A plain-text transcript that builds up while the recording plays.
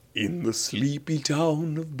In the sleepy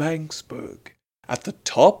town of Banksburg, at the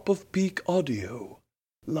top of peak audio,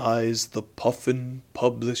 lies the Puffin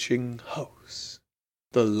Publishing House,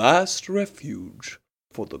 the last refuge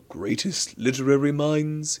for the greatest literary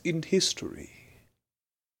minds in history.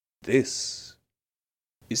 This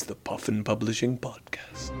is the Puffin Publishing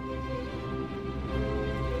Podcast.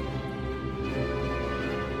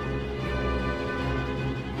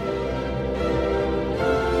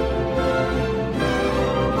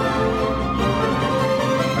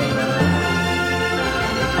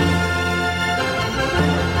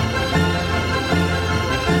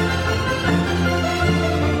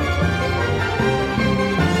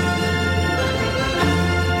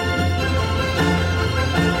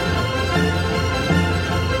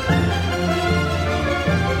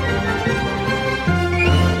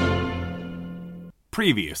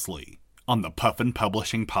 Previously on the Puffin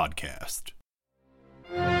Publishing Podcast.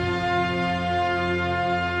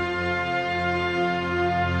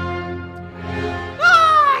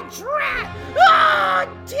 Ah, drat! Ah,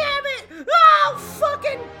 damn it! Oh,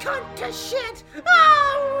 fucking cunt to shit!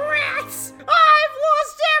 Oh, rats! I've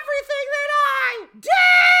lost everything that I,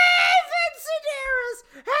 David Sedaris,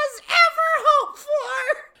 has ever hoped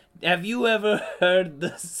for! Have you ever heard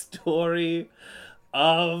the story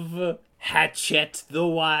of Hatchet the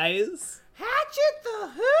Wise? Hatchet the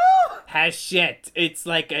who? Hachette. It's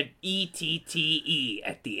like an E-T-T-E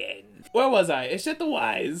at the end. Where was I? Hachette the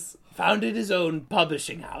Wise founded his own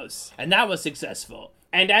publishing house, and that was successful.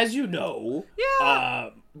 And as you know,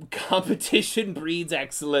 competition breeds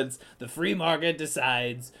excellence. The free market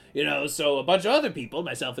decides, so a bunch of other people,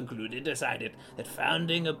 myself included, decided that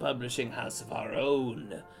founding a publishing house of our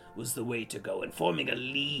own was the way to go, and forming a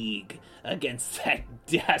league against that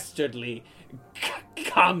dastardly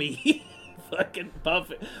commie fucking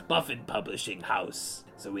Puffin Publishing House.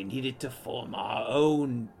 So we needed to form our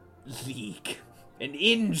own league, an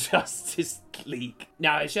injustice league.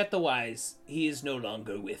 Now, Hachette the Wise, he is no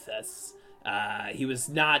longer with us. He was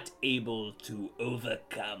not able to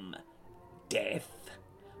overcome death,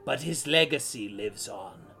 but his legacy lives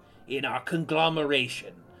on in our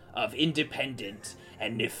conglomeration of independent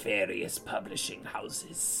and nefarious publishing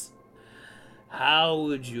houses. How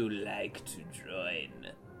would you like to join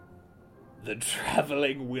the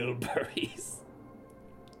Traveling Wilburys?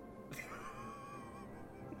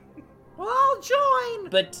 I'll join!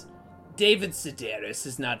 But David Sedaris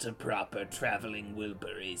is not a proper Traveling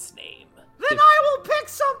Wilburys name. Then I will pick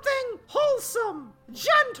something wholesome,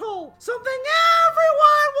 gentle, something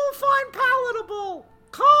everyone will find palatable.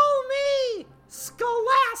 Call me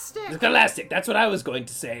Scholastic. Scholastic, that's what I was going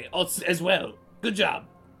to say as well. Good job.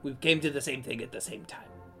 We came to the same thing at the same time.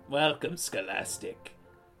 Welcome, Scholastic,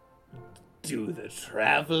 to the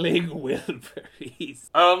Traveling Wilburys.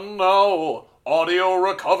 And now, audio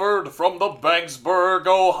recovered from the Banksburg,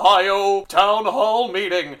 Ohio Town Hall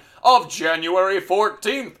meeting of January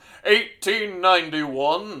 14th,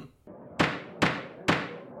 1891.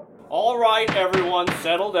 All right, everyone,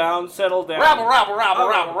 settle down. Rabble,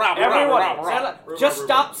 Everyone, just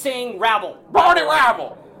stop saying rabble. Barney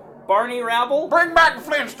Rabble! Barney Rabble? Bring back the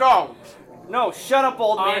Flintstones! No, shut up,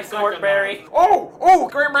 old man Courtberry. Oh,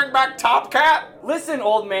 can we bring back Top Cat? Listen,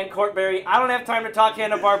 old man Courtberry, I don't have time to talk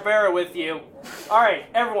Hanna-Barbera with you. All right,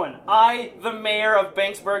 everyone, I, the mayor of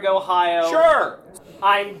Banksburg, Ohio. Sure.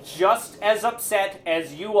 I'm just as upset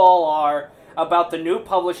as you all are about the new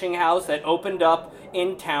publishing house that opened up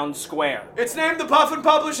in Town Square. It's named the Puffin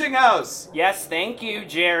Publishing House. Yes, thank you,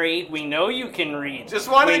 Jerry. We know you can read. Just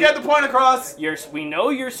wanted to get the point across. We know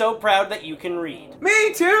you're so proud that you can read.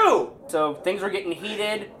 Me too. So things were getting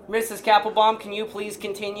heated. Mrs. Kappelbaum, can you please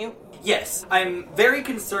continue? Yes, I'm very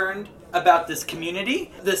concerned about this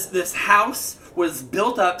community. This house was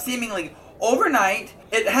built up seemingly overnight.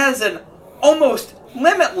 It has an almost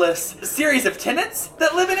limitless series of tenants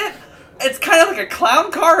that live in it. It's kind of like a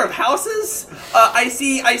clown car of houses. I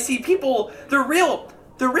see people, the real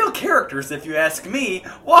characters, if you ask me,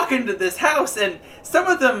 walk into this house, and some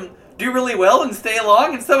of them do really well and stay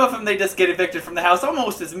along, and some of them they just get evicted from the house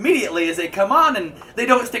almost as immediately as they come on, and they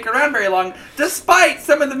don't stick around very long, despite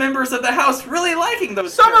some of the members of the house really liking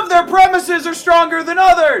those Some of their premises are stronger than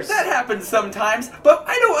others. That happens sometimes, but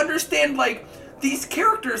I don't understand, these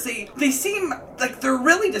characters, they seem like they're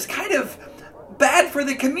really just kind of bad for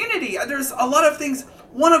the community. There's a lot of things.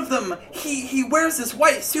 One of them, he wears this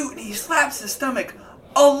white suit and he slaps his stomach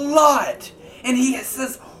a lot. And he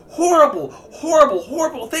says horrible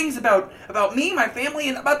things about me, my family,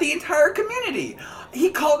 and about the entire community. He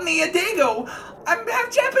called me a dago. I'm half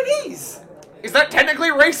Japanese. Is that technically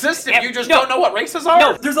racist if you just don't know what races are?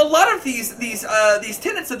 No, there's a lot of these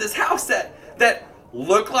tenants of this house that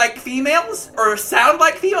look like females or sound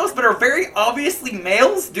like females but are very obviously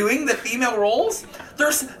males doing the female roles.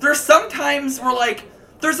 There's sometimes where like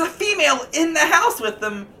there's a female in the house with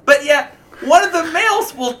them, but yet one of the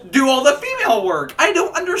males will do all the female work. I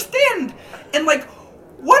don't understand. And like,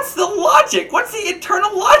 what's the logic? What's the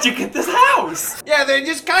internal logic at this house? Yeah, they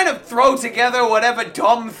just kind of throw together whatever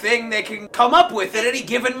dumb thing they can come up with at any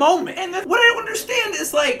given moment. And what I don't understand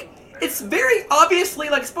is like, it's very obviously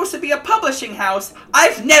like supposed to be a publishing house.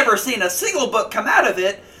 I've never seen a single book come out of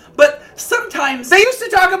it, but sometimes They used to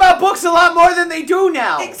talk about books a lot more than they do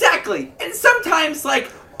now. Exactly. And sometimes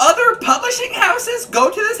like other publishing houses go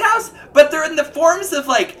to this house, but they're in the forms of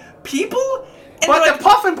like people. And But like, the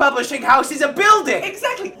Puffin Publishing House is a building.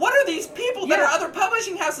 exactly. What are these people that are other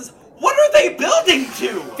publishing houses? What are they building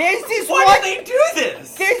to? There's this Why one. do they do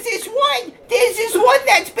this? There's this one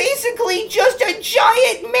that's basically just a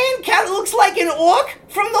giant man cat that looks like an orc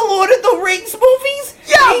from the Lord of the Rings movies.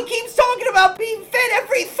 Yeah. He keeps talking about being fed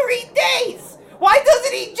every 3 days. Why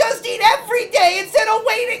doesn't he just eat every day instead of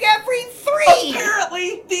waiting every 3?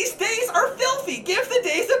 Apparently, these days are filthy. Give the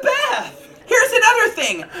days a bath. Here's another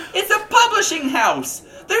thing. It's a publishing house.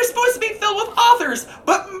 They're supposed to be filled with authors,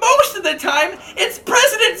 but most of the time, it's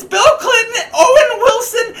Presidents Bill Clinton, Owen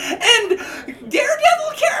Wilson, and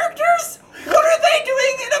Daredevil characters? What are they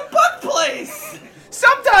doing in a book place?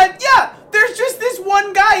 Sometimes, yeah, there's just this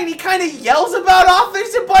one guy and he kind of yells about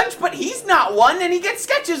authors a bunch, but he's not one and he gets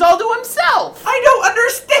sketches all to himself. I don't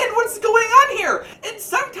understand what's going on here. And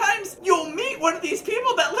sometimes you'll meet one of these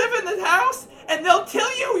people that live in this house, and they'll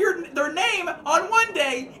tell you their name on one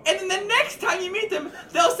day, and then the next time you meet them,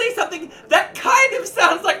 they'll say something that kind of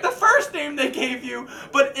sounds like the first name they gave you,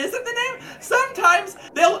 but isn't the name. Sometimes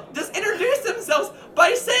they'll just introduce themselves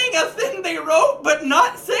by saying a thing they wrote, but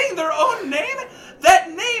not saying their own name.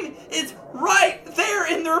 That name is right there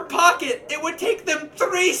in their pocket. It would take them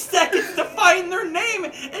 3 seconds to find their name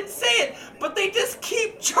and say it, but they just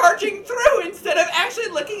keep charging through instead of actually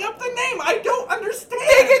looking up the name. I don't understand.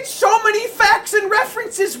 They get so many facts and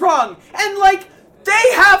references wrong, and like,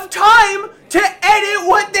 they have time to edit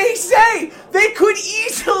what they say. They could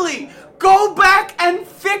easily go back and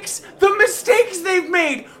fix the mistakes they've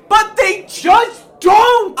made, but they just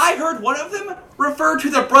don't. I heard one of them refer to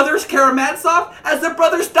the brothers Karamazov as the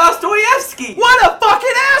brothers Dostoevsky. What a fucking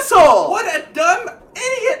asshole! What a dumb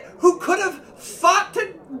idiot who could have thought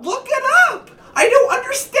to look it up. I don't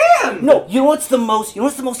understand. No, you know what's the most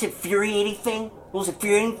infuriating thing? The most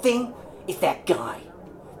infuriating thing is that guy.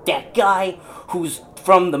 That guy who's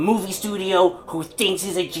from the movie studio who thinks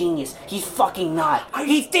he's a genius. He's fucking not.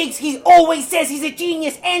 He always says he's a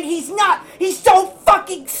genius, and he's not. He's so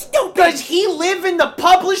fucking stupid. Does he live in the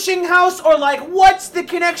publishing house, or like, what's the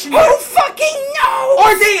connection? Who fucking knows?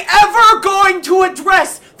 Are they ever going to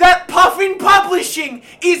address that Puffin Publishing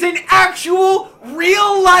is an actual,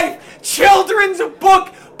 real-life children's book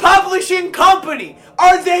publishing company?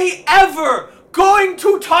 Are they ever going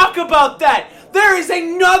to talk about that? There is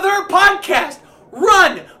another podcast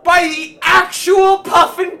run by the actual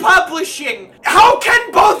Puffin Publishing. How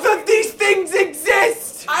can both of these things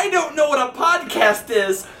exist? I don't know what a podcast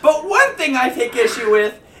is, but one thing I take issue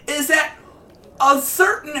with is that a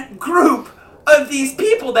certain group of these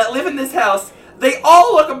people that live in this house, they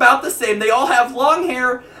all look about the same. They all have long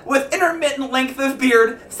hair with intermittent length of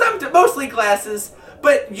beard, mostly glasses,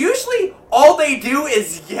 but usually all they do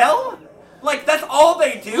is yell. Like, that's all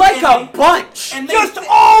they do. Like a bunch. And just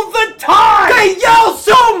all the time. They yell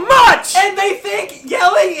so much. And they think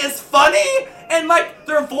yelling is funny. And, like,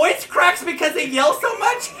 their voice cracks because they yell so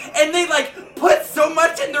much. And they, like, put so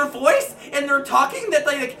much in their voice and their talking that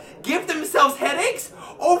they, like, give themselves headaches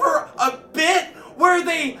over a bit where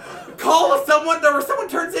they call someone, or someone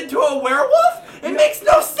turns into a werewolf. It makes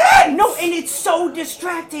no sense. No, and it's so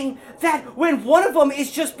distracting that when one of them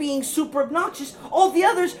is just being super obnoxious, all the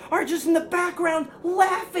others are just in the background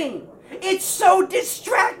laughing. It's so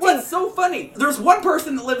distracting. What's so funny? There's one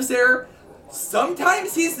person that lives there.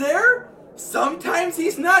 Sometimes he's there, sometimes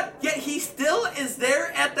he's not. Yet he still is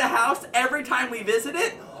there at the house every time we visit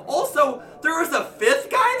it. Also, there was a 5th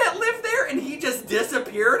guy that lived there, and he just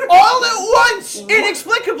disappeared. All at once!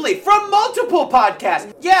 Inexplicably, from multiple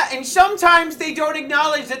podcasts. Yeah, and sometimes they don't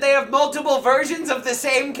acknowledge that they have multiple versions of the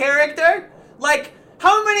same character. Like,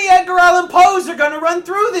 how many Edgar Allan Poes are gonna run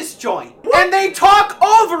through this joint? And they talk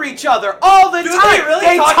over each other all the time. They really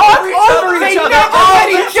They talk talk over each over other? each They other never all let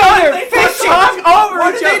the each time. other They finish. talk over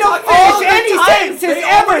What each do other they don't all finish the any time. sentences They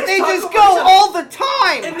ever. always They talk just over go each other. all the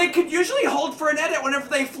time. And they could usually hold for an edit whenever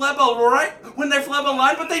they flub a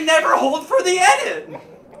line, but they never hold for the edit.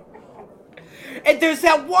 And there's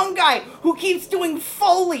that one guy who keeps doing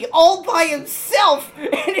Foley all by himself,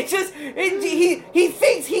 and he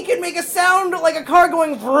thinks he can make a sound like a car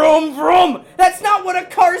going vroom vroom. That's not what a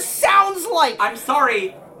car sounds like. I'm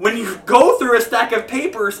sorry, when you go through a stack of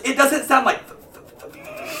papers, it doesn't sound like...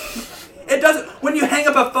 It doesn't... When you hang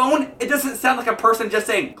up a phone, it doesn't sound like a person just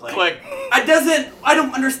saying click. Click. I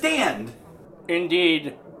don't understand.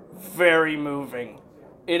 Indeed, very moving.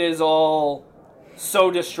 It is all so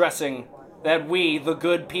distressing that we, the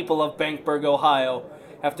good people of Banksburg, Ohio,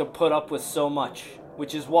 have to put up with so much,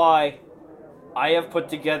 which is why I have put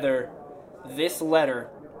together this letter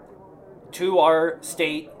to our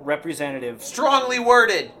state representative. Strongly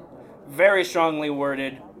worded. Very strongly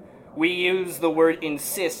worded. We use the word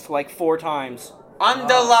insist like 4 times.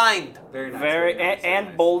 Underlined. Very nice.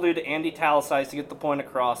 And bolded and italicized to get the point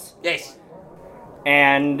across. Yes.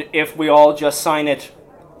 And if we all just sign it,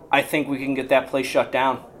 I think we can get that place shut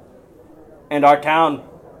down. And our town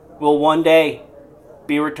will one day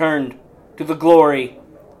be returned to the glory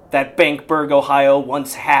that Banksburg, Ohio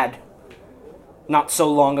once had not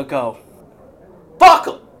so long ago.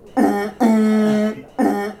 Buckle!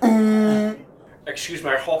 Excuse me,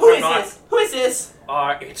 I hope Who is this?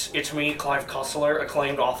 It's me, Clive Cussler,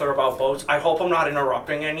 acclaimed author about boats. I hope I'm not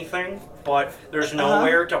interrupting anything, but there's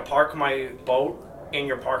nowhere to park my boat in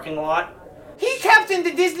your parking lot. He captained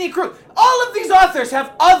the Disney cruise. All of these authors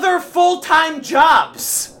have other full-time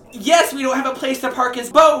jobs. Yes, we don't have a place to park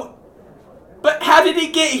his boat. But how did he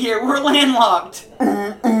get here? We're landlocked.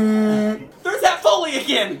 There's that Foley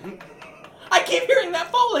again. I keep hearing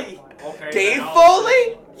that Foley. Okay. Dave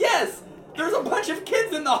Foley? Yes. There's a bunch of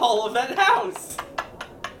kids in the hall of that house.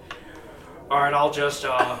 All right, I'll just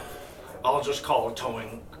call a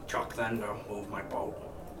towing truck then to move my boat.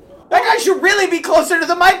 That guy should really be closer to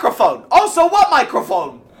the microphone. Also, what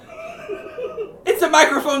microphone? It's a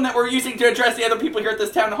microphone that we're using to address the other people here at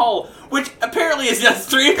this town hall, which apparently is just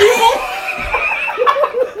 3 people.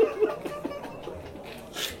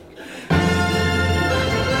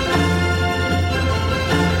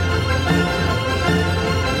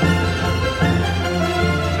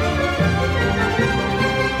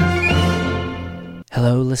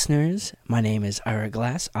 Hello, listeners. My name is Ira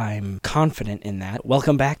Glass. I'm confident in that.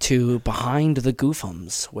 Welcome back to Behind the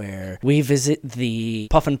Goofums, where we visit the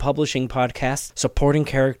Puffin Publishing Podcast supporting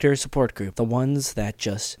character support group, the ones that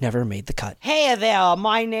just never made the cut. Hey there,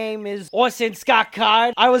 my name is Orson Scott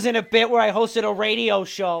Card. I was in a bit where I hosted a radio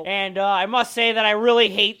show, and I must say that I really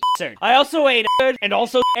hate absurd. I also hate absurd, and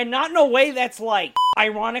not in a way that's like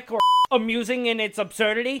ironic or amusing in its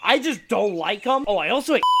absurdity. I just don't like them. Oh, I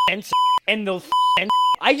also hate and those and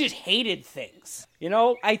I just hated things. You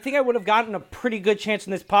know, I think I would have gotten a pretty good chance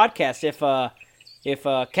in this podcast if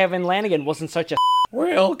Kevin Lanigan wasn't such a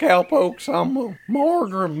Well, cowpokes, I'm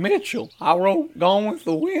Margaret Mitchell. I wrote Gone with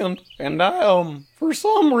the Wind, and I, for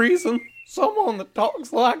some reason, someone that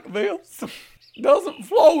talks like this doesn't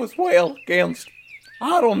flow as well against,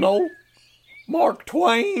 I don't know, Mark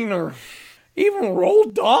Twain or even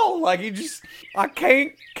Roald Dahl. Like, I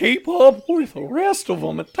can't keep up with the rest of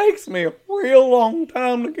them. It takes me a real long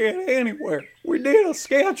time to get anywhere. We did a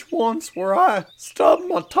sketch once where I stubbed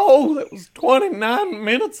my toe that was 29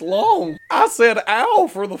 minutes long. I said ow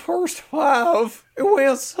for the first 5. It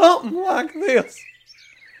went something like this.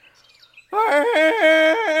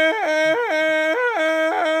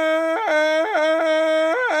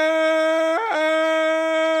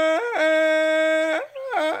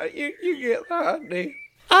 You get the idea.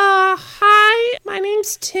 Hi, my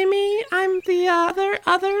name's Timmy. I'm the other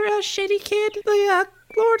shitty kid. The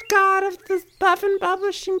Lord God of the Puffin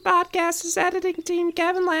Publishing Podcast's editing team,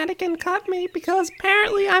 Kevin Lanigan, cut me because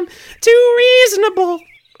apparently I'm too reasonable.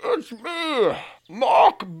 It's me,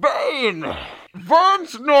 Mark Bain.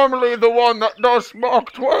 Vern's normally the one that does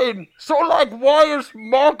Mark Twain. So, why is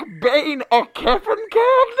Mark Bain a Kevin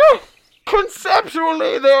character?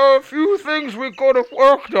 Conceptually, there are a few things we could have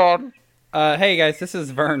worked on. Hey guys, this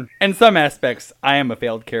is Vern. In some aspects, I am a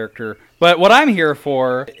failed character. But what I'm here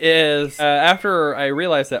for is, after I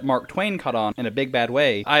realized that Mark Twain caught on in a big bad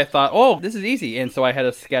way, I thought, oh, this is easy. And so I had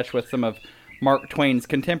a sketch with some of Mark Twain's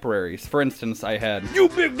contemporaries. For instance, I had, You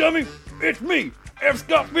big dummy, it's me, F.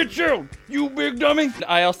 Scott Fitzgerald, you big dummy.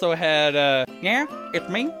 I also had, yeah, it's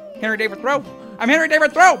me, Henry David Thoreau. I'm Henry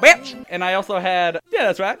David Thoreau, bitch! And I also had, yeah,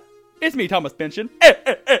 that's right. It's me, Thomas Pynchon.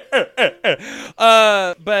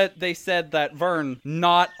 But they said that, Vern,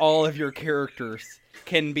 not all of your characters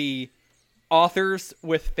can be authors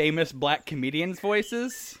with famous black comedians'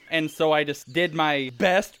 voices. And so I just did my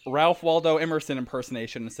best Ralph Waldo Emerson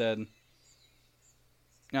impersonation and said,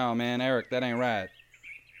 oh man, Eric, that ain't right.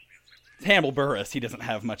 Hannibal Buress, he doesn't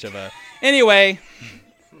have much of a... Anyway,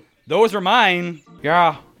 those are mine.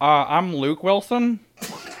 Yeah, I'm Luke Wilson.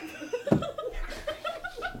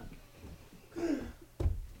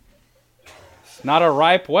 Not a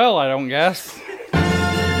ripe well, I don't guess.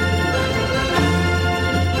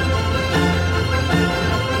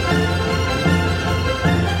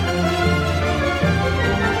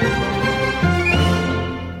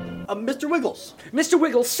 Mr. Wiggles. Mr.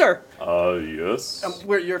 Wiggles, sir. Yes.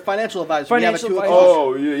 We're your financial advisor. Financial we have a advisor.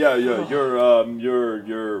 Oh, yeah.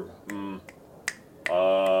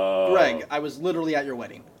 Greg, I was literally at your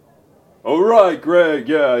wedding. Oh, right, Greg.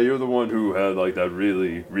 Yeah, you're the one who had, like, that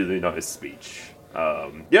really, really nice speech.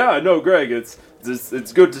 Yeah, no, Greg, it's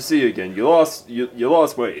good to see you again. You lost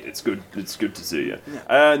weight. It's good to see you. Yeah.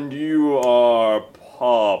 And you are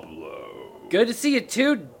Pablo. Good to see you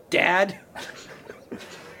too, Dad.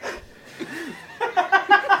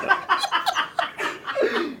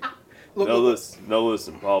 Now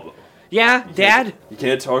listen, Pablo. Yeah, Dad? You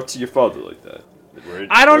can't talk to your father like that.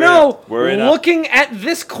 I don't know. Looking at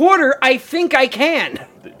this quarter, I think I can.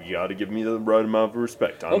 You gotta give me the right amount of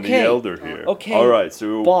respect. I'm the elder here. Okay. All right,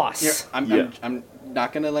 so... Boss. Here, I'm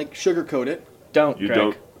not gonna, like, sugarcoat it. You Greg.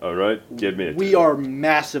 don't? All right, give me it. We are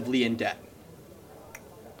massively in debt.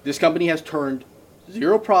 This company has turned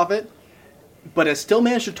zero profit, but has still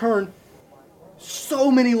managed to turn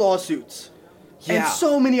so many lawsuits. Yeah. And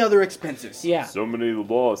so many other expenses. Yeah. So many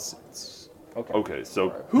lawsuits. Okay, so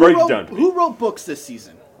Who who wrote books this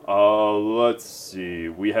season? Let's see.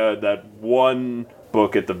 We had that one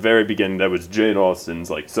book at the very beginning that was Jane Austen's,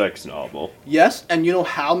 like, sex novel. Yes, and you know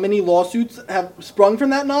how many lawsuits have sprung from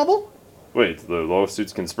that novel? Wait, the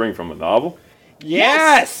lawsuits can spring from a novel?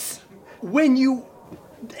 Yes! When you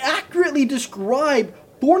accurately describe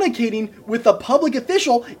fornicating with a public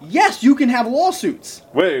official, yes, you can have lawsuits.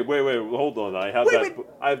 Wait, hold on. I have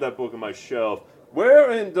that book on my shelf.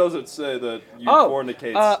 Wherein does it say that you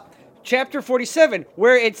fornicate? Chapter 47,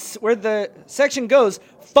 where the section goes,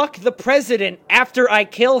 fuck the president after I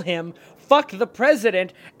kill him, fuck the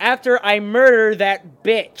president after I murder that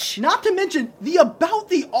bitch. Not to mention the about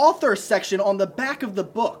the author section on the back of the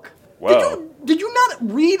book. Well, did you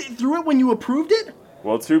not read through it when you approved it?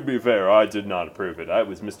 Well, to be fair, I did not approve it. I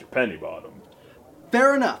was Mr. Pennybottom.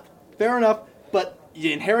 Fair enough, but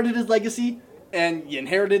you inherited his legacy, and you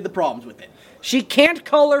inherited the problems with it. She can't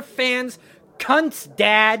call her fans cunts,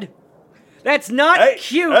 Dad. That's not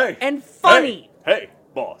cute and funny. Hey,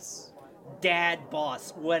 boss. Dad,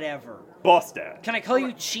 boss, whatever. Boss Dad. Can I call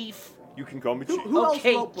you Chief? You can call me Chief. Who else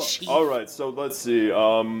wrote books? Chief. All right, so let's see.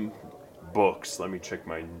 Books. Let me check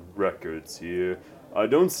my records here. I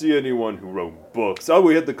don't see anyone who wrote books. Oh,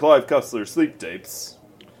 we had the Clive Cussler sleep tapes.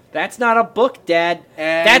 That's not a book, Dad.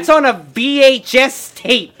 And that's on a VHS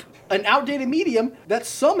tape. An outdated medium that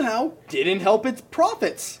somehow didn't help its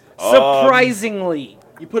profits. Surprisingly.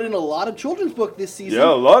 You put in a lot of children's books this season.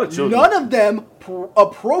 Yeah, a lot of children. None of them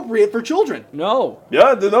appropriate for children. No.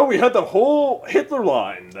 Yeah, no, we had the whole Hitler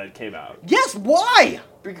line that came out. Yes, why?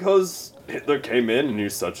 Because Hitler came in and he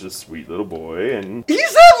was such a sweet little boy and...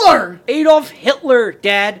 He's Hitler! Adolf Hitler,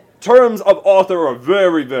 Dad. Terms of author are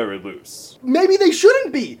very, very loose. Maybe they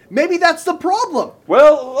shouldn't be. Maybe that's the problem.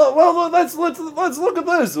 Well, let's look at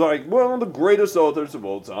this. Like, one of the greatest authors of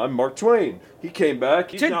all time, Mark Twain. He came back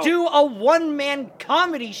to do a one-man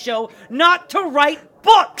comedy show, not to write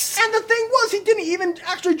books. And the thing was, he didn't even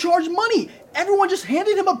actually charge money. Everyone just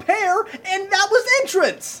handed him a pair, and that was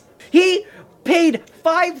entrance. He paid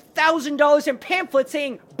 $5,000 in pamphlets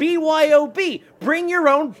saying, BYOB, bring your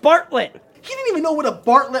own Bartlett. He didn't even know what a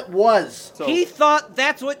Bartlett was. So, he thought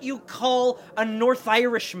that's what you call a North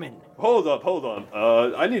Irishman. Hold on.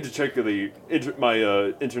 I need to check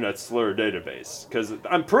my internet slur database, because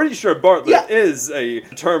I'm pretty sure Bartlett is a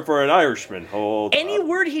term for an Irishman. Any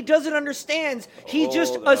word he doesn't understand, he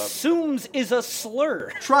just assumes is a slur.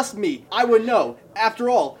 Trust me, I would know. After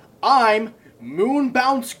all, I'm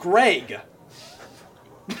Moonbounce Greg.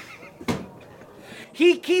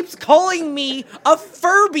 He keeps calling me a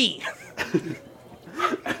Furby.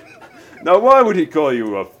 Now, why would he call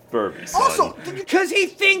you a Furby, son? Also, because he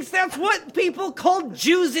thinks that's what people called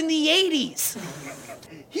Jews in the 80s.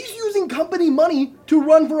 He's using company money to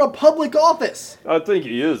run for a public office. I think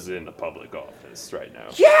he is in a public office right now.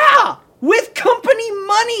 Yeah! With company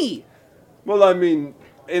money! Well, I mean,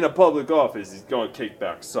 in a public office, he's going to kick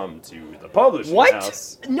back some to the publishing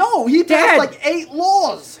house. No, he passed like 8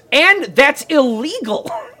 laws. And that's illegal.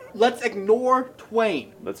 Let's ignore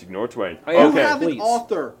Twain. Okay. You have an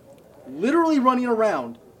author literally running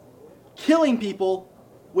around, killing people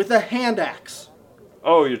with a hand axe.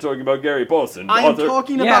 Oh, you're talking about Gary Paulson. I'm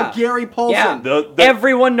talking about Gary Paulson. Yeah.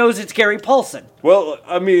 Everyone knows it's Gary Paulson. Well,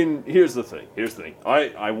 I mean, here's the thing.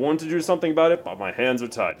 I want to do something about it, but my hands are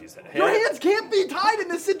tied. Your hands can't be tied in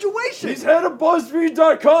this situation. He's head of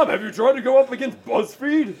BuzzFeed.com. Have you tried to go up against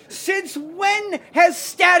BuzzFeed? Since when has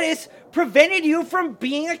status prevented you from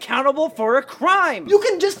being accountable for a crime? You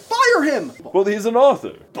can just fire him. Well, he's an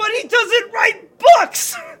author. But he doesn't write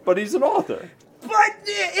books. But he's an author. But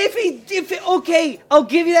okay, I'll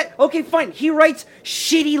give you that. Okay, fine. He writes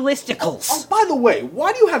shitty listicles. Oh, by the way,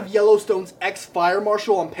 why do you have Yellowstone's ex-fire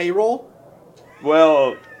marshal on payroll?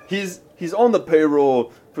 Well, he's on the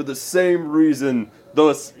payroll for the same reason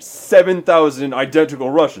those 7,000 identical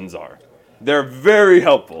Russians are. They're very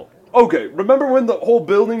helpful. Okay, remember when the whole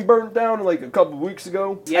building burnt down like a couple weeks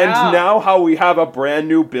ago? Yeah. And now how we have a brand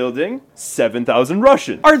new building? 7,000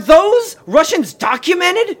 Russians. Are those Russians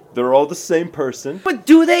documented? They're all the same person. But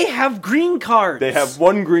do they have green cards? They have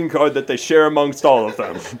one green card that they share amongst all of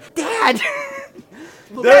them. Dad!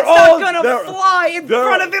 They're That's all- not gonna they're- fly in they're-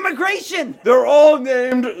 front of immigration! They're all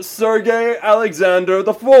named Sergei Alexander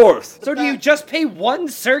IV. So do you just pay one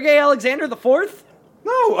Sergei Alexander IV?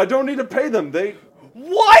 No, I don't need to pay them.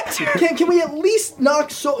 What? Can we at least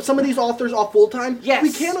knock some of these authors off full time? Yes.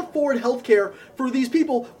 We can't afford healthcare for these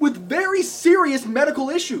people with very serious medical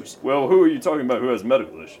issues. Well, who are you talking about who has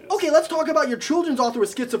medical issues? Okay, let's talk about your children's author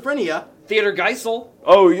with schizophrenia. Theodore Geisel.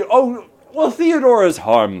 Well, Theodore is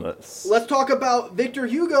harmless. Let's talk about Victor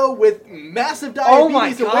Hugo with massive Oh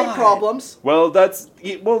my diabetes and weight God. problems. Well,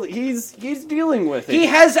 he's dealing with it. He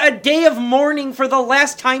has a day of mourning for the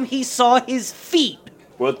last time he saw his feet.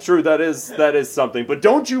 Well, true, that is something. But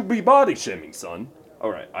don't you be body shaming, son.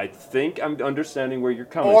 All right, I think I'm understanding where you're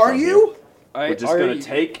coming from. Are you? We're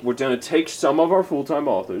gonna take some of our full-time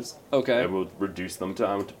authors. Okay. And we'll reduce them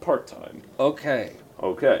down to part-time. Okay.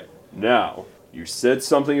 Okay. Now, you said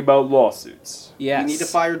something about lawsuits. Yes. We need to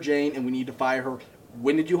fire Jane and we need to fire her.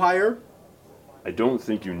 When did you hire her? I don't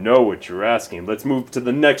think you know what you're asking. Let's move to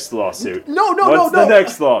the next lawsuit. No. What's the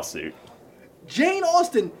next lawsuit? Jane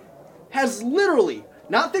Austen has literally,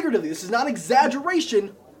 not figuratively, this is not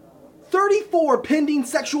exaggeration, 34 pending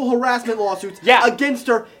sexual harassment lawsuits against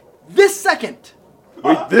her this second.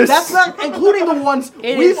 Wait, this? That's not including the ones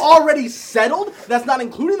we've already settled. That's not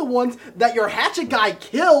including the ones that your hatchet guy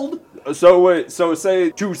killed. So say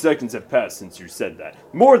 2 seconds have passed since you said that.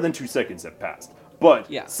 More than 2 seconds have passed. But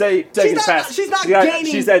say seconds passed. She's not gaining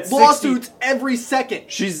she's at 60, lawsuits every second.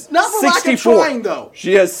 She's not for 64. lack of trying, though.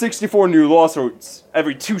 She has 64 new lawsuits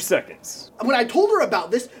every 2 seconds. When I told her about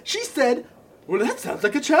this, she said, "Well, that sounds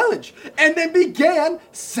like a challenge," and then began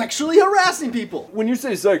sexually harassing people. When you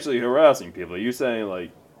say sexually harassing people, are you saying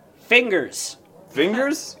like Fingers.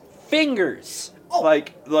 fingers? Fingers.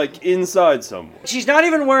 Like inside someone. She's not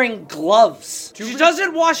even wearing gloves. She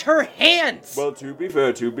doesn't wash her hands. Well, to be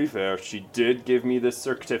fair, she did give me this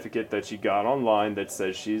certificate that she got online that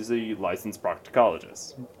says she's a licensed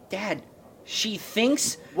proctologist. Dad, she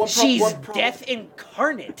thinks she's death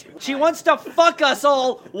incarnate. She wants to fuck us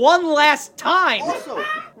all one last time. Also,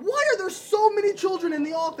 why are there so many children in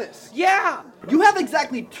the office? Yeah. You have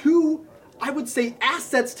exactly 2, I would say,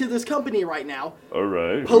 assets to this company right now. All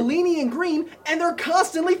right. Pellini and Green, and they're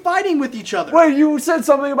constantly fighting with each other. Wait, you said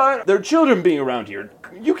something about their children being around here.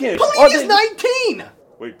 You can't. Pellini's 19!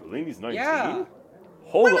 Wait, Pellini's 19? Yeah.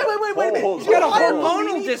 Hold Wait up. a minute. Hold She's got a up.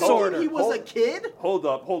 hormonal disorder. He was a kid? Hold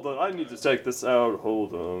up. I need to check this out.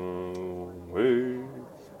 Hold on. Hey.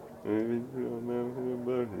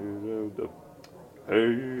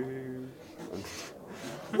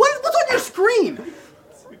 What's on your screen?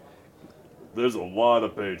 There's a lot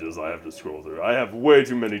of pages I have to scroll through. I have way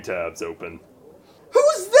too many tabs open.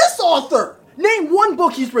 Who's this author? Name one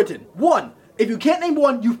book he's written. One. If you can't name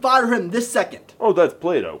one, you fire him this second. Oh, that's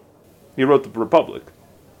Plato. He wrote The Republic.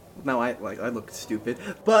 No, I look stupid.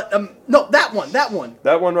 But, no, that one.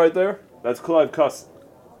 That one right there? That's Clive Cussler.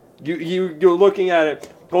 You're looking at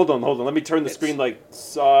it. Hold on. Let me turn the screen like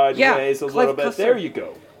sideways a little bit. There you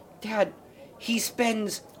go. Dad, he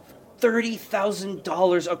spends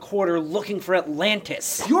 $30,000 a quarter looking for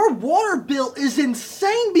Atlantis. Your water bill is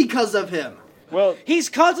insane because of him. Well, he's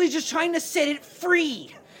constantly just trying to set it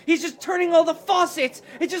free. He's just turning all the faucets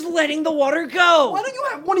and just letting the water go. Why don't you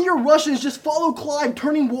have one of your Russians just follow Clive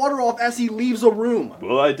turning water off as he leaves a room?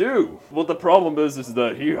 Well, I do. Well, the problem is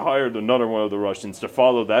that he hired another one of the Russians to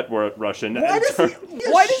follow that Russian.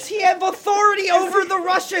 Why does he have authority over the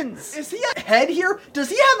Russians? Is he a head here? Does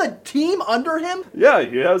he have a team under him? Yeah,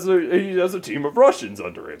 he has a team of Russians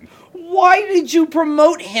under him. Why did you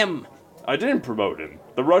promote him? I didn't promote him.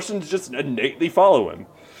 The Russians just innately follow him.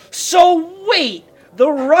 So wait, The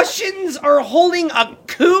Russians are holding a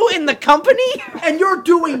coup in the company? And you're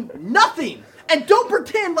doing nothing! And don't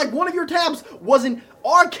pretend like one of your tabs wasn't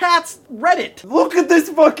our cat's Reddit. Look at this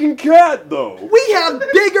fucking cat, though. We have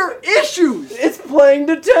bigger issues. It's playing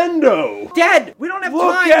Nintendo. Dad, we don't have time.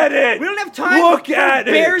 Look at it. We don't have time Look for at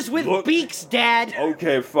it. bears with beaks, Dad.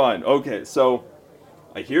 Okay, fine. Okay, so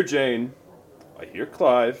I hear Jane. I hear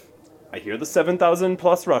Clive. I hear the 7,000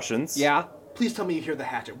 plus Russians. Yeah. Please tell me you hear the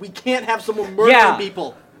hatchet. We can't have someone murdering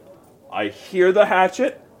people. I hear the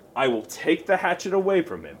hatchet. I will take the hatchet away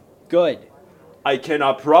from him. Good. I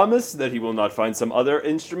cannot promise that he will not find some other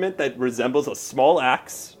instrument that resembles a small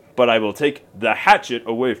axe, but I will take the hatchet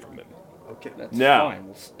away from him. Okay, that's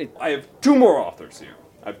fine. I have 2 more authors here.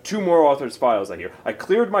 I have 2 more authors' files I hear. I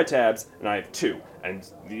cleared my tabs, and I have 2.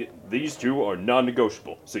 And these 2 are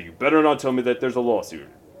non-negotiable, so you better not tell me that there's a lawsuit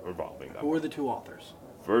involving them. Who are the 2 authors?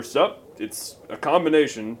 First up, it's a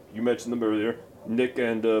combination. You mentioned them earlier. Nick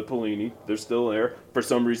and Polini. They're still there. For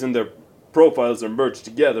some reason, their profiles are merged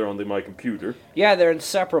together onto my computer. Yeah, they're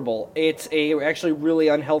inseparable. It's actually really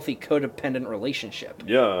unhealthy codependent relationship.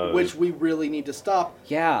 Yeah. Which we really need to stop.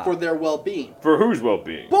 Yeah. For their well-being. For whose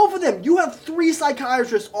well-being? Both of them. You have 3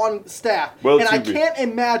 psychiatrists on staff. Well, and I can't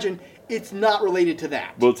imagine it's not related to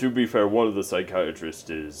that. Well, to be fair, one of the psychiatrists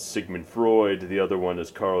is Sigmund Freud, the other one is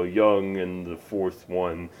Carl Jung, and the 4th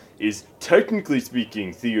one is, technically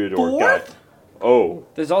speaking, Theodore Guy. Oh.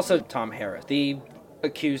 There's also Tom Harris, the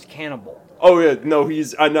accused cannibal. Oh, yeah, no,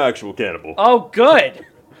 he's an actual cannibal. Oh, good.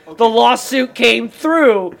 Okay. The lawsuit came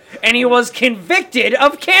through, and he was convicted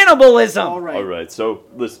of cannibalism. All right. All right, so,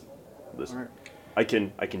 listen. Right. I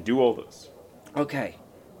can do all this. Okay.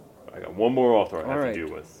 I got one more author I have to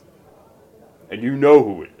deal with. And you know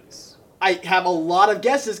who it is. I have a lot of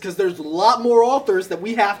guesses, because there's a lot more authors that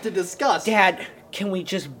we have to discuss. Dad, can we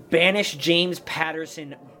just banish James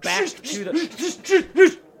Patterson back to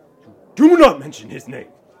the... Do not mention his name.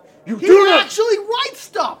 He actually writes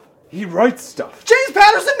stuff. He writes stuff. James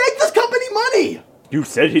Patterson, make this company money. You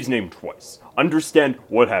said his name twice. Understand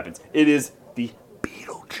what happens. It is the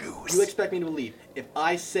Beetlejuice. You expect me to believe if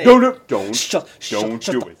I say... No, don't do it. Shut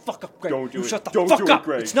the fuck up, Greg. Don't do it. Shut the Don't fuck do it, up.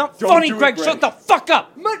 Greg. It's not Don't funny, do it, Greg. Shut the fuck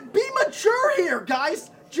up. Be mature here,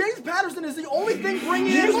 guys. James Patterson is the only thing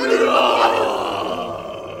bringing in money to the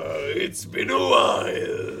company. It's been a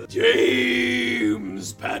while.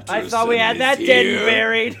 James Patterson. I thought we had that is dead here, and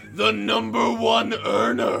buried. The #1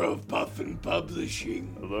 earner of Puffin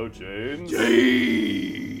Publishing. Hello, James.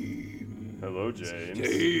 James. Hello, James.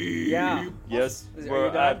 James. Yeah. Yes, Are we're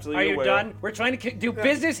you done? absolutely Are you aware. done? We're trying to do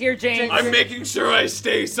business here, James. I'm making sure I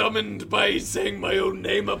stay summoned by saying my own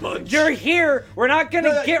name a bunch. You're here. We're not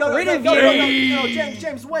gonna get rid of you. No,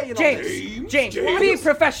 James, weigh in on this. James, be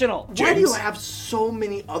professional. Why do you have so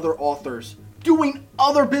many other authors doing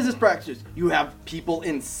other business practices? You have people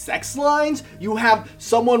in sex lines. You have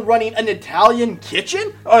someone running an Italian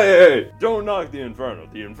kitchen. Oh, hey, don't knock the Inferno.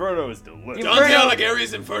 The Inferno is delicious. Dante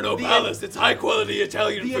Alighieri's Inferno Palace. It's high-quality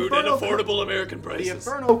Italian food at affordable American prices. The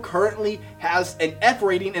Inferno currently has an F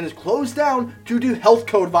rating and is closed down due to health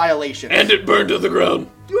code violations. And it burned to the ground.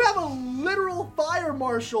 You have a literal fire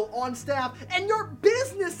marshal on staff, and your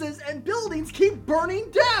businesses and buildings keep burning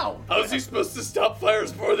down. How's he supposed to stop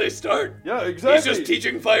fires before they start? Yeah, exactly. He's just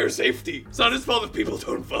teaching fire safety. It's not his fault if people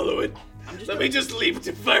don't follow it. Let me just leap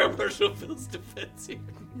to Fire Marshal Phil's defense here.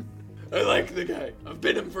 I like the guy. I've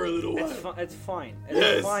been him for a little while. It's fine.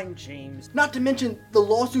 Yes. It's fine, James. Not to mention the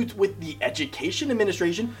lawsuits with the Education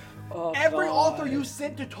Administration. Oh, Every God. author you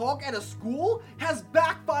sent to talk at a school has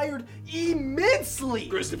backfired immensely.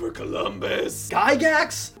 Christopher Columbus.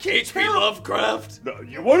 Gygax. H.P. Lovecraft.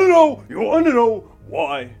 You want to know? You want to know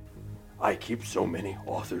why I keep so many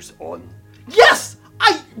authors on? Yes!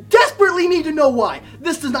 I desperately need to know why.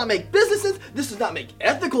 This does not make business sense. This does not make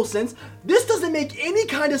ethical sense. This doesn't make any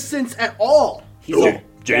kind of sense at all.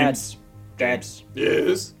 James. Dad.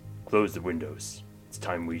 Yes? Close the windows. It's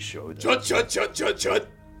time we show them. Shut.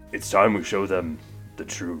 It's time we show them the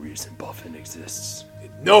true reason Puffin exists.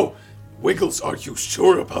 No. Wiggles, are you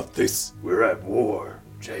sure about this? We're at war,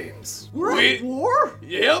 James. We're at war?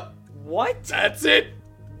 Yep. What? That's it.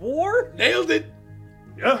 War? Nailed it.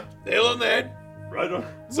 Yeah. Nail on the head. Right on.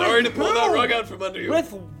 Sorry to pull that rug out from under you.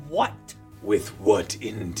 With what? With what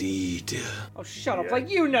indeed? Oh, shut up. Like,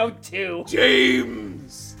 you know, too.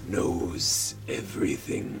 James knows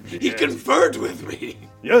everything. He conferred with me.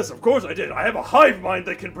 Yes, of course I did. I have a hive mind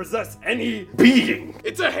that can possess any being.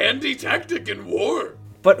 It's a handy tactic in war.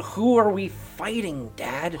 But who are we fighting,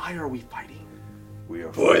 Dad? Why are we fighting? We are.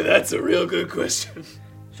 Boy, that's a real good question.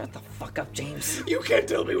 Shut the fuck up, James. You can't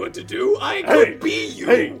tell me what to do. I could be you.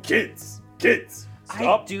 Hey, kids.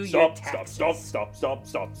 I do your taxes.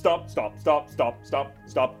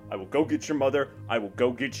 Stop. I will go get your mother. I will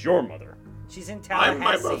go get your mother. She's in Tallahassee. I'm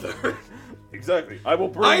my mother. Exactly. I will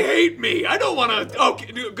bring... I hate me. I don't want to...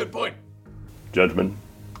 Okay, good point. Gentlemen,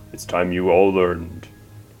 it's time you all learned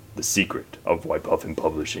the secret of why Puffin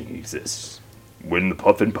Publishing exists. When the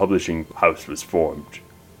Puffin Publishing House was formed,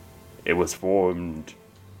 it was formed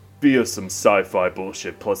via some sci-fi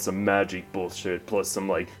bullshit, plus some magic bullshit, plus some,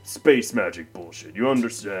 like, space magic bullshit. You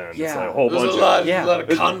understand? Yeah. It's like a whole There's bunch a lot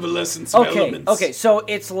of convalescence elements. Okay, so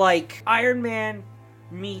it's like Iron Man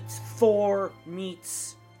meets Thor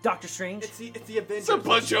meets Doctor Strange. It's the Avengers. It's a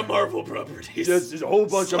bunch of Marvel properties. Just a whole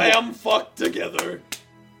bunch Slam fucked together.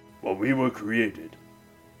 When we were created,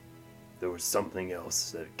 there was something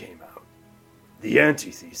else that came out. The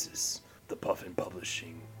antithesis, the Puffin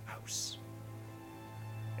Publishing House.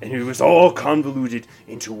 And it was all convoluted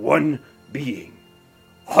into one being.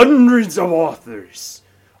 Hundreds of authors.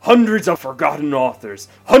 Hundreds of forgotten authors.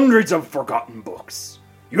 Hundreds of forgotten books.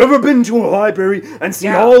 You ever been to a library and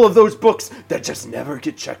seen all of those books that just never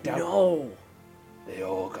get checked out? No. They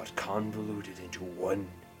all got convoluted into one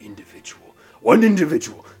individual. One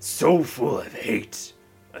individual so full of hate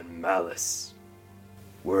and malice.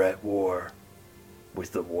 We're at war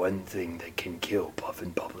with the one thing that can kill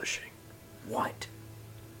Puffin Publishing. What?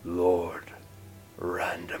 Lord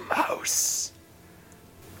Random House.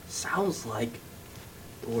 Sounds like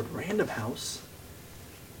Lord Random House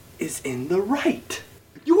is in the right.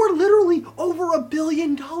 You are literally over $1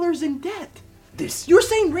 billion in debt. You're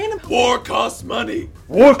saying Random House... War costs money.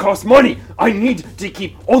 War costs money. I need to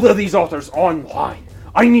keep all of these authors online.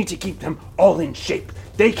 I need to keep them all in shape.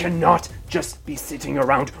 They cannot just be sitting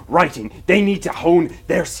around writing. They need to hone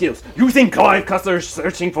their skills. You think Clive Cussler's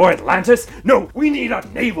searching for Atlantis? No, we need a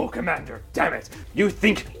naval commander. Damn it. You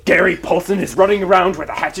think Gary Paulson is running around with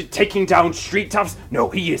a hatchet taking down street toughs? No,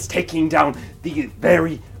 he is taking down the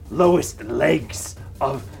very lowest legs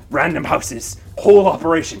of Random House's whole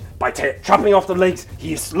operation. By chopping off the legs,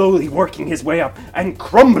 he is slowly working his way up and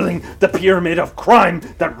crumbling the pyramid of crime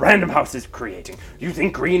that Random House is creating. You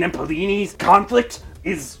think Green and Pellini's conflict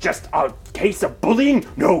is just a case of bullying?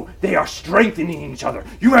 No, they are strengthening each other.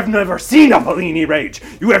 You have never seen a Pellini rage.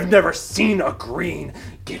 You have never seen a Green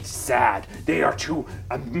get sad. They are two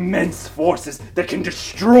immense forces that can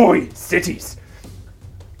destroy cities.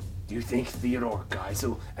 Do you think Theodore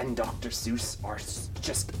Geisel and Dr. Seuss are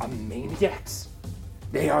just maniacs?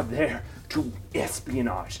 They are there to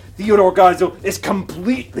espionage. Theodore Geisel is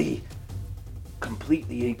completely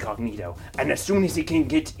incognito, and as soon as he can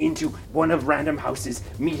get into one of Random House's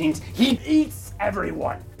meetings, he eats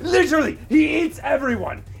everyone. Literally, he eats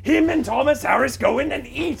everyone. Him and Thomas Harris go in and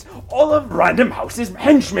eat all of Random House's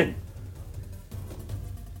henchmen.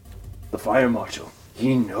 The Fire Marshal,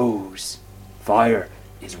 he knows fire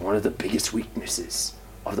is one of the biggest weaknesses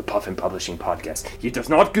of the Puffin Publishing podcast. He does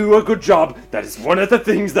not do a good job. That is one of the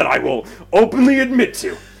things that I will openly admit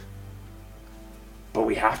to. But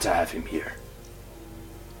we have to have him here.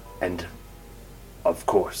 And, of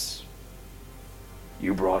course,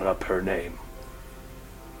 you brought up her name.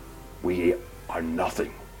 We are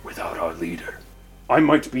nothing without our leader. I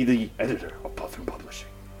might be the editor of Puffin Publishing.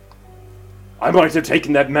 I might have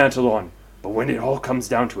taken that mantle on, but when it all comes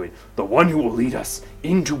down to it, the one who will lead us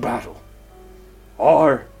into battle,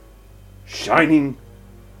 our shining,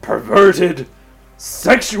 perverted,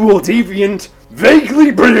 sexual deviant,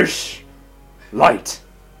 vaguely British light,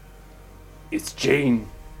 is Jane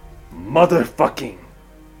motherfucking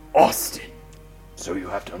Austen. So you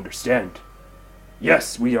have to understand.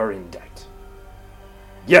 Yes, we are in debt.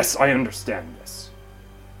 Yes, I understand this.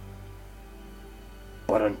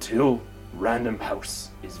 But until Random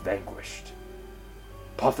House is vanquished,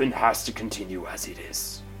 Puffin has to continue as it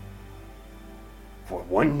is. For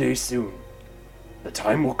one day soon, the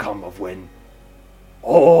time will come of when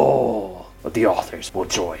all of the authors will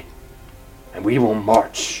join, and we will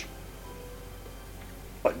march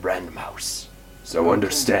at Random House. So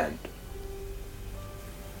understand,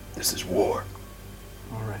 this is war.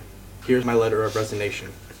 Alright, here's my letter of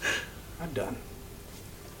resignation. I'm done.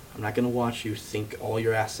 I'm not gonna watch you sink all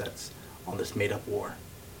your assets on this made-up war.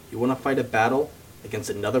 You wanna fight a battle against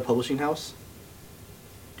another publishing house?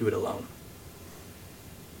 Do it alone.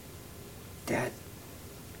 Dad,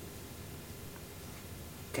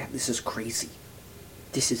 this is crazy.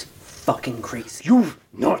 This is fucking crazy. You've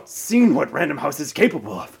not seen what Random House is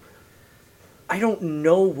capable of. I don't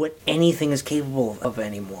know what anything is capable of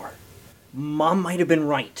anymore. Mom might have been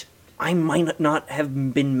right. I might not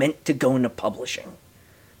have been meant to go into publishing.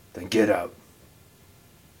 Then get out.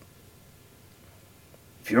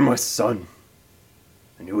 If you're my son,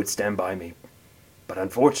 and you would stand by me, But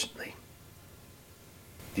unfortunately,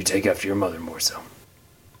 you take after your mother more so.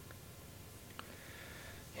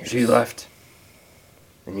 She left,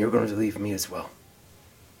 and you're going to leave me as well.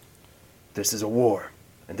 This is a war,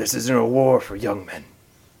 and this isn't a war for young men.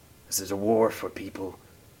 This is a war for people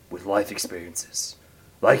with life experiences.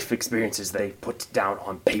 Life experiences they put down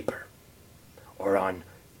on paper, or on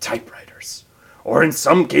typewriters, or in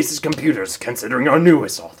some cases computers, considering our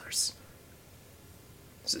newest authors.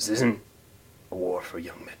 This isn't a war for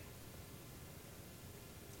young men.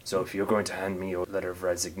 So if you're going to hand me your letter of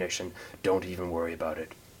resignation, don't even worry about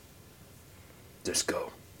it. Just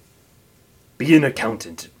go. Be an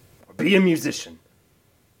accountant, or be a musician,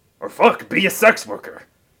 or fuck, be a sex worker.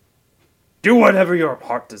 Do whatever your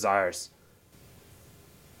heart desires.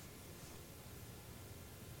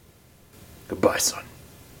 Goodbye, son.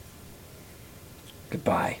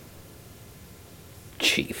 Goodbye,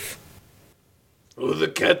 Chief. Oh, the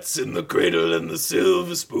cat's in the cradle and the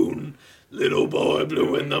silver spoon. Little boy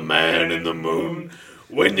blue and the man in the moon.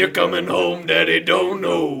 When you're coming home, Daddy don't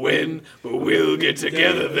know when, but we'll get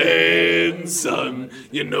together then, son.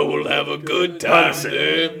 You know we'll have a good time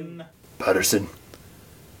then. Patterson,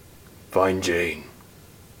 find Jane.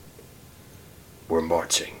 We're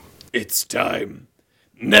marching. It's time.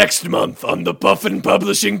 Next month on the Puffin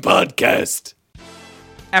Publishing Podcast.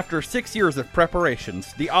 After 6 years of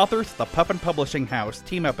preparations, the authors of the Puffin Publishing House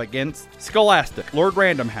team up against Scholastic, Lord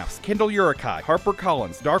Random House, Kindle Urukai,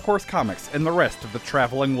 HarperCollins, Dark Horse Comics, and the rest of the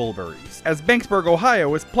traveling Woolburys, as Banksburg,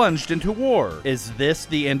 Ohio is plunged into war. Is this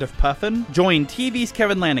the end of Puffin? Join TV's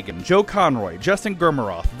Kevin Lanigan, Joe Conroy, Justin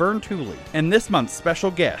Gurmaroth, Vern Tooley, and this month's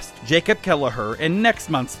special guest, Jacob Kelleher, in next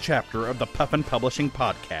month's chapter of the Puffin Publishing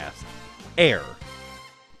Podcast. Air.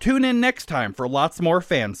 Tune in next time for lots more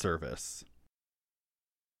fan service.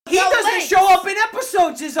 He doesn't show up in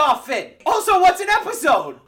episodes as often. Also, what's an episode?